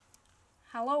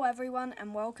Hello everyone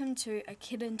and welcome to A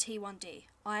Kid in T1D.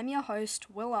 I am your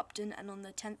host, Will Upton, and on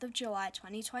the 10th of July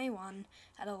 2021,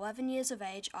 at 11 years of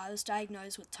age, I was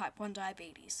diagnosed with type 1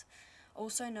 diabetes,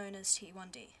 also known as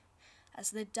T1D.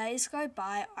 As the days go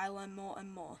by, I learn more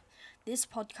and more. This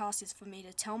podcast is for me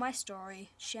to tell my story,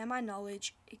 share my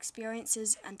knowledge,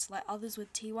 experiences, and to let others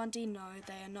with T1D know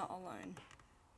they are not alone.